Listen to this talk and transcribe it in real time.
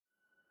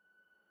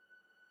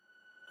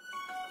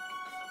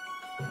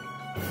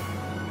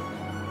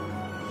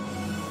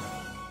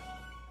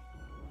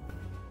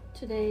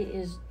Today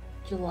is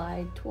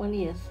July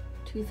 20th,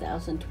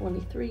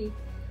 2023,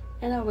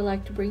 and I would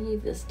like to bring you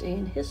this day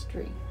in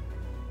history.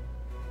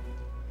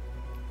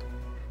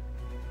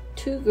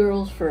 2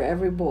 girls for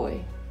every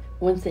boy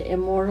went the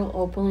immortal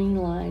opening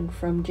line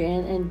from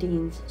Jan and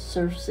Dean's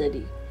Surf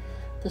City,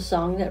 the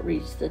song that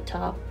reached the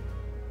top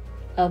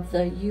of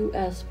the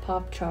U.S.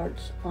 pop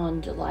charts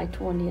on July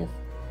 20th,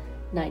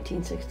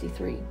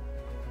 1963.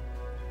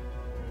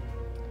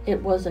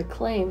 It was a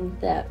claim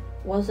that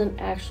wasn't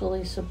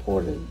actually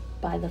supported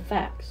by the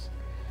facts,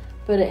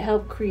 but it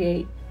helped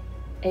create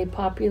a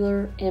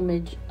popular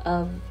image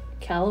of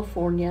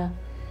California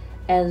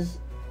as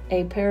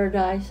a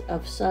paradise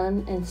of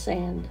sun and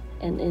sand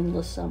and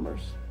endless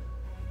summers.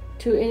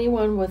 To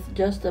anyone with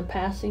just a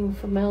passing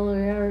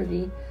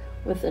familiarity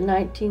with the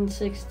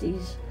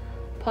 1960s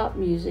pop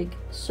music,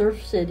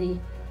 Surf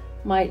City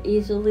might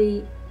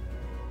easily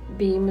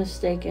be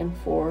mistaken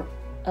for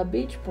a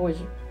Beach Boys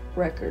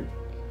record,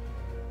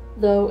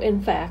 though in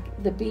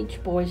fact the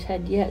Beach Boys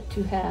had yet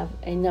to have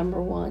a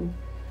number one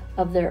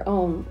of their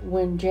own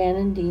when Jan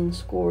and Dean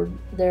scored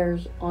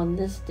theirs on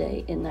this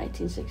day in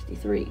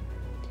 1963.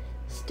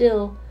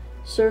 Still,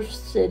 Surf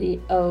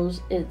City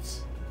owes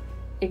its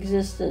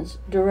existence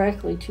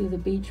directly to the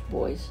Beach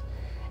Boys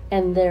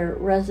and their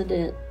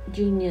resident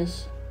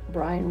genius,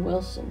 Brian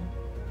Wilson.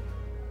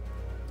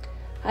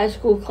 High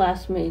school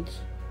classmates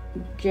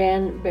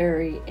Jan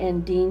Berry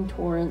and Dean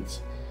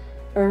Torrance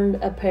earned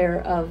a pair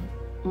of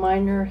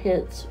minor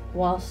hits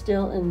while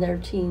still in their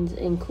teens,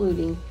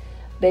 including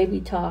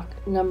Baby Talk,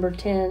 number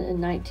 10 in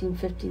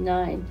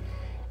 1959,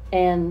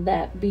 and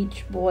that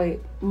Beach Boy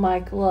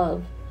Mike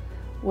Love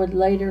would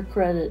later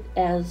credit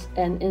as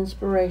an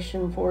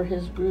inspiration for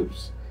his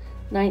group's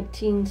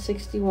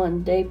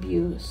 1961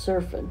 debut,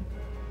 Surfin'.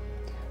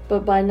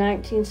 But by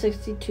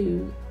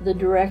 1962, the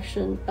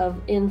direction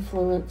of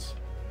influence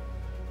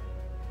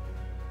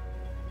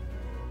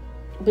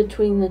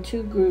between the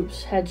two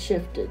groups had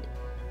shifted.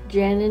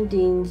 Jan and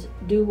Dean's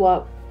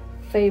doo-wop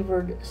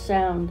favored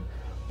sound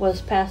was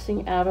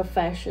passing out of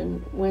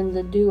fashion when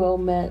the duo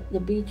met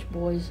the Beach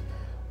Boys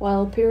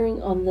while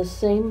appearing on the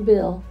same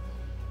bill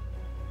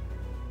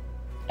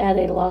at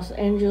a Los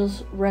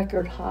Angeles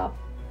record hop.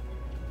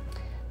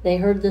 They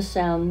heard the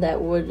sound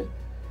that would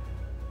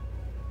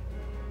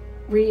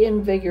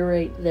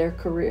reinvigorate their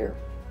career.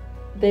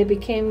 They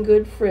became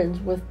good friends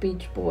with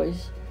Beach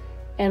Boys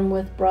and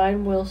with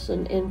Brian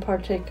Wilson in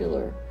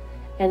particular,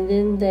 and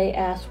then they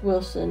asked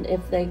Wilson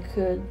if they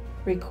could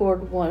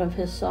record one of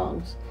his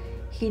songs.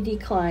 He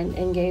declined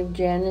and gave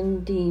Jan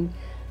and Dean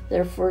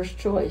their first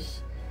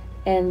choice,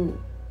 and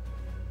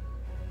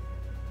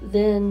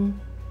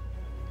then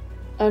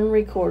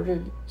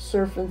unrecorded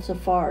Surfin'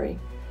 Safari,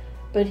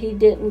 but he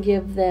didn't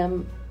give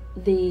them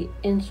the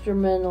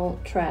instrumental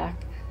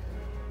track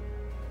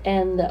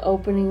and the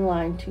opening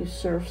line to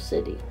Surf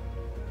City.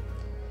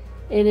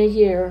 In a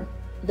year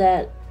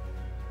that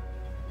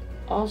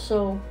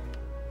also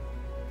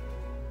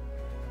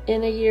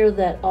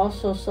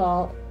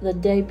saw the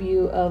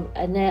debut of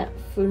Annette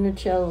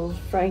Funicello's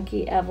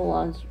Frankie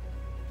Avalon's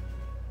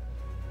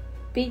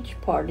Beach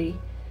Party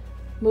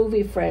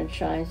movie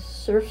franchise,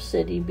 Surf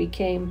City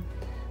became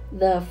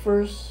the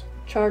first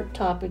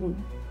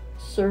chart-topping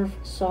surf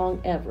song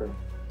ever.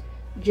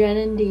 Jan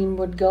and Dean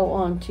would go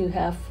on to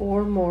have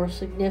 4 more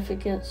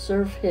significant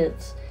surf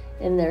hits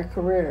in their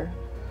career: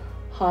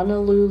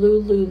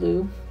 Honolulu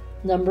Lulu,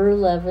 number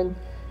 11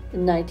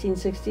 in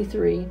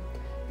 1963,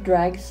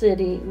 Drag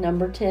City,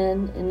 number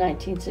 10 in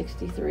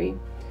 1963,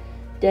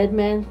 Dead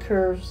Man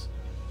Curve,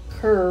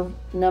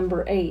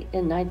 number 8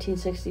 in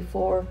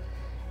 1964,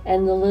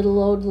 and The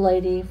Little Old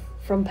Lady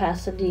from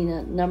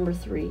Pasadena, number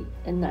 3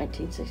 in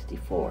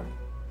 1964.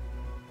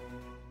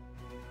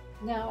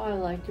 Now I'd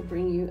like to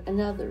bring you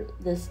another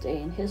This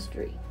Day in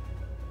History.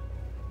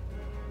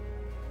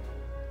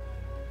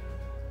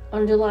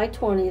 On July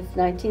 20th,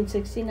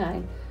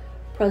 1969,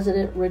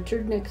 President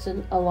Richard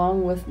Nixon,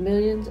 along with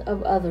millions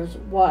of others,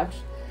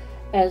 watched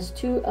as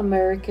 2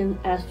 American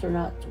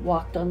astronauts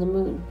walked on the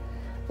moon.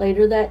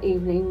 Later that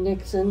evening,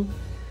 Nixon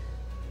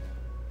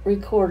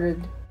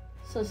recorded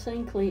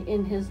succinctly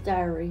in his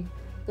diary,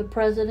 the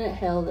president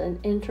held an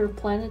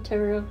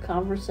interplanetary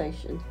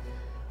conversation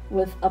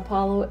with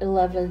Apollo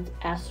 11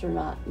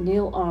 astronaut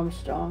Neil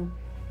Armstrong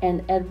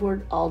and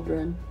Edward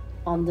Aldrin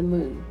on the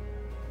moon.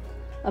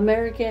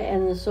 America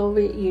and the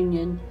Soviet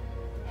Union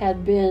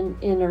had been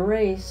in a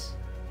race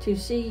to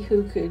see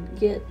who could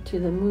get to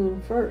the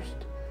moon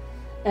first,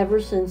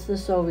 ever since the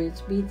Soviets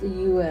beat the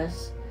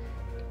U.S.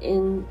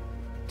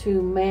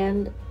 into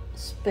manned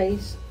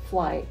space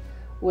flight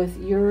with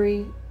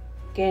Yuri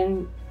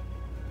Gagarin's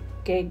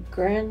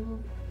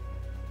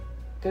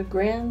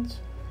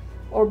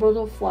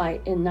orbital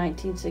flight in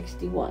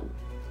 1961.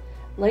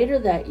 Later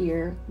that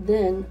year,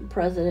 then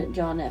President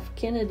John F.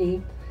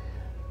 Kennedy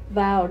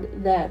vowed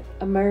that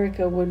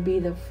America would be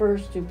the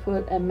first to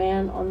put a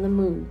man on the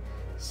moon,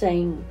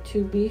 saying,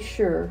 "To be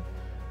sure,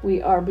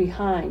 we are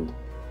behind,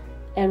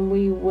 and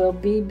we will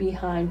be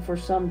behind for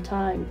some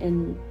time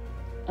in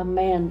a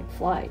manned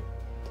flight."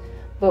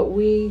 but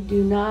we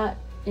do not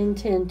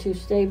intend to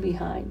stay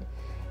behind,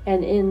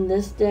 and in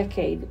this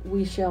decade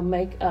we shall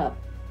make up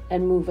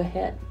and move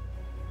ahead.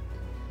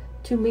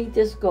 To meet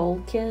this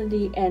goal,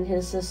 Kennedy and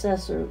his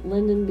successor,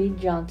 Lyndon B.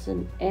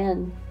 Johnson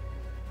and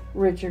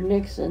Richard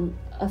Nixon,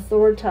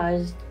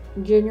 authorized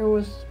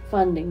generous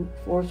funding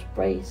for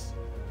space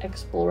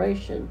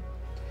exploration.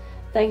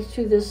 Thanks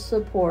to this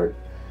support,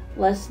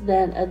 less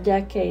than a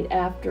decade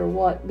after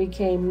what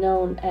became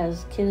known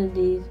as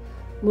Kennedy's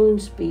moon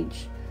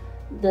speech,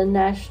 the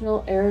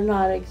National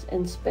Aeronautics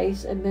and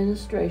Space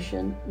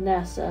Administration,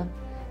 NASA,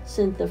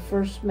 sent the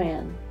first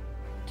man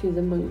to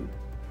the moon.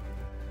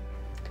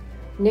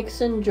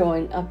 Nixon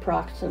joined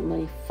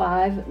approximately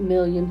 5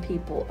 million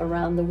people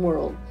around the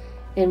world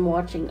in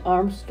watching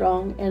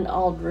Armstrong and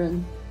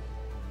Aldrin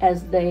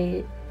as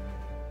the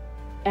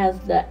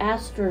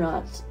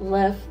astronauts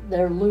left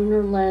their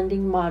lunar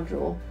landing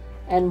module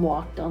and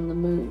walked on the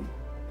moon.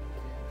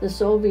 The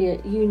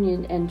Soviet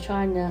Union and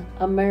China,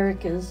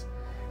 America's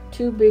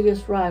two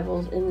biggest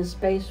rivals in the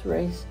space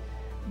race,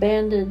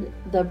 banned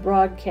the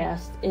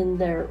broadcast in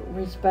their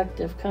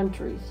respective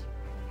countries.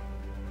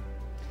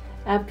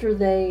 After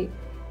they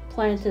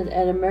planted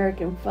an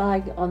American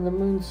flag on the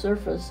moon's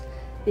surface,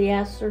 the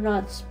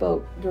astronauts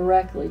spoke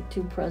directly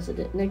to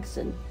President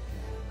Nixon,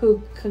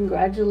 who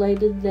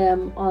congratulated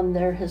them on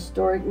their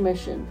historic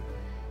mission.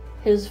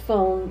 His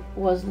phone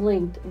was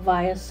linked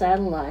via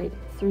satellite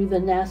through the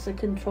NASA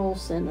Control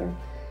Center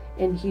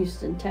in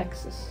Houston,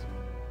 Texas.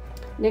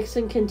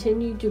 Nixon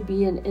continued to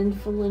be an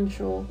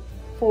influential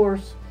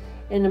force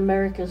in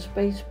America's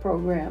space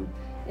program.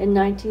 In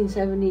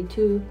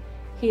 1972,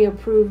 he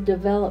approved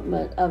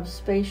development of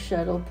Space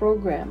Shuttle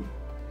program.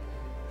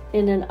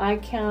 In an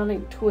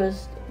iconic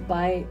twist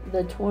by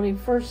the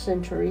 21st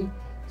century,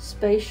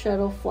 Space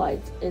Shuttle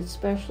flights,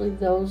 especially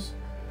those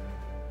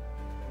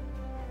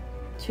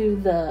to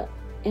the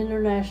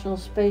International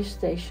Space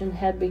Station,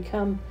 had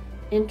become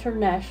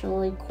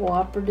internationally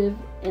cooperative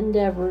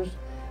endeavors,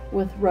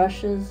 with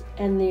Russia's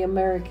and the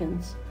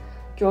Americans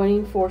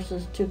joining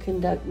forces to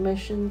conduct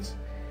missions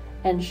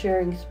and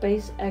sharing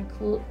space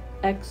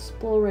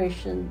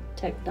exploration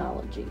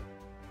technology.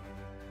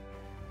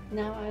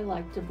 Now I'd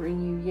like to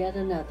bring you yet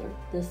another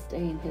This Day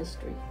in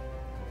History.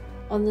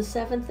 On the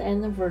 7th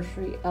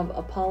anniversary of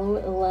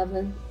Apollo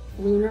 11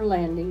 lunar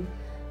landing,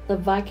 the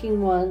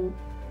Viking 1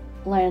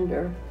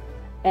 lander,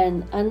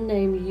 an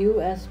unnamed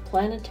U.S.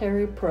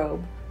 planetary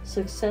probe,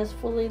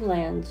 successfully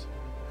lands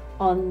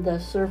on the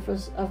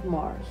surface of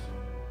Mars.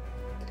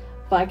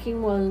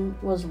 Viking 1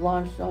 was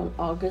launched on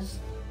August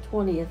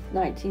 20th,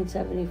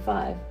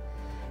 1975,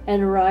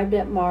 and arrived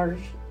at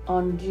Mars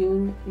on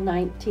June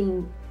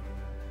 19,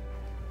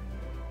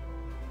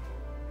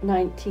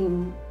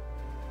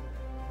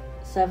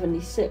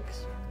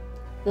 1976.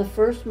 The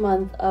first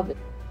month of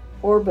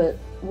orbit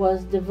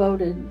was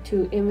devoted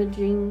to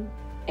imaging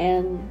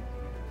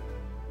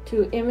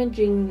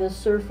the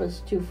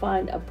surface to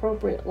find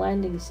appropriate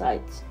landing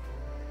sites.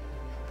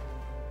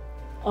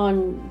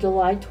 On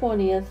July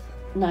 20th,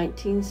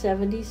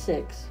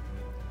 1976,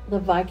 the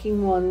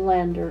Viking 1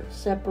 lander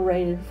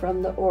separated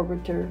from the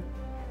orbiter,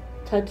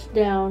 touched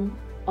down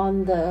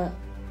on the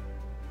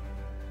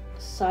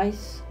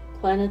Cis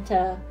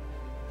Planeta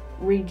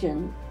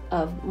region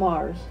of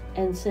Mars,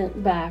 and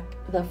sent back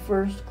the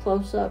first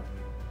close-up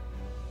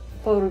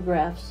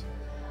photographs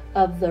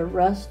of the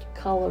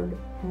rust-colored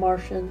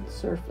Martian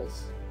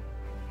surface.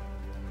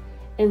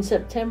 In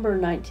September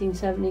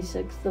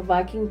 1976, the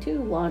Viking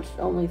 2 launched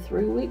only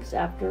 3 weeks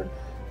after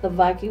the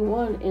Viking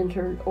 1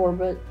 entered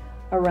orbit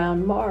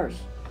around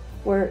Mars,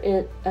 where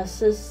it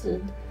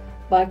assisted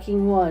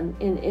Viking 1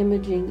 in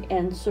imaging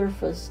and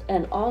surface,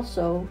 and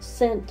also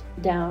sent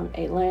down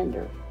a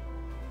lander.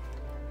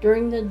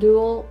 During the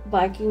dual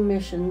Viking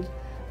missions,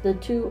 the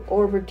two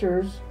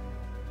orbiters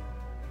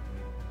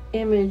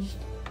imaged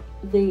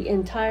the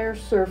entire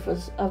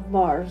surface of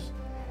Mars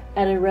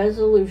at a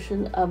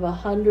resolution of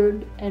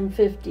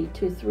 150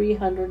 to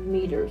 300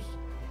 meters,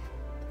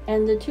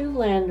 and the two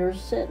landers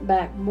sent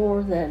back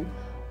more than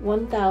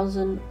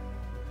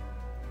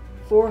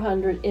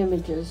 1,400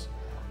 images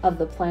of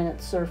the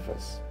planet's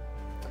surface.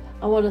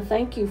 I want to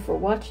thank you for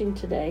watching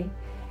today,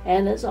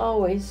 and as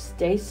always,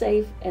 stay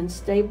safe and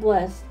stay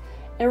blessed,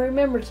 and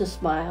remember to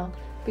smile,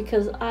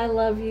 because I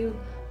love you,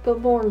 but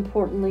more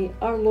importantly,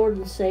 our Lord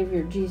and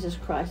Savior Jesus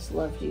Christ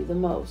loves you the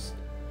most.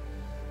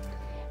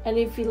 And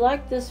if you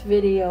like this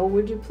video,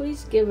 would you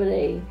please give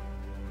it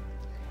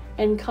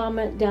and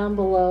comment down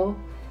below?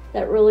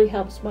 That really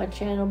helps my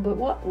channel. But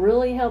what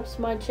really helps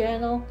my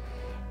channel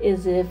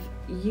is if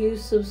you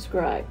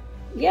subscribe.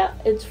 Yeah,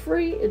 it's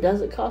free. It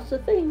doesn't cost a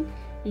thing.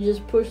 You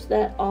just push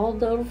that all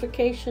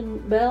notification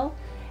bell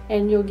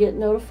and you'll get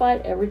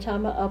notified every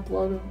time I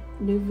upload a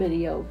new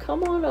video.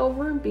 Come on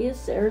over and be a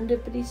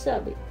Serendipity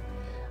subby.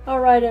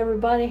 Alright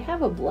everybody,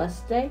 have a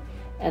blessed day,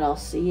 and I'll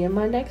see you in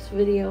my next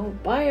video.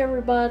 Bye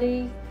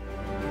everybody.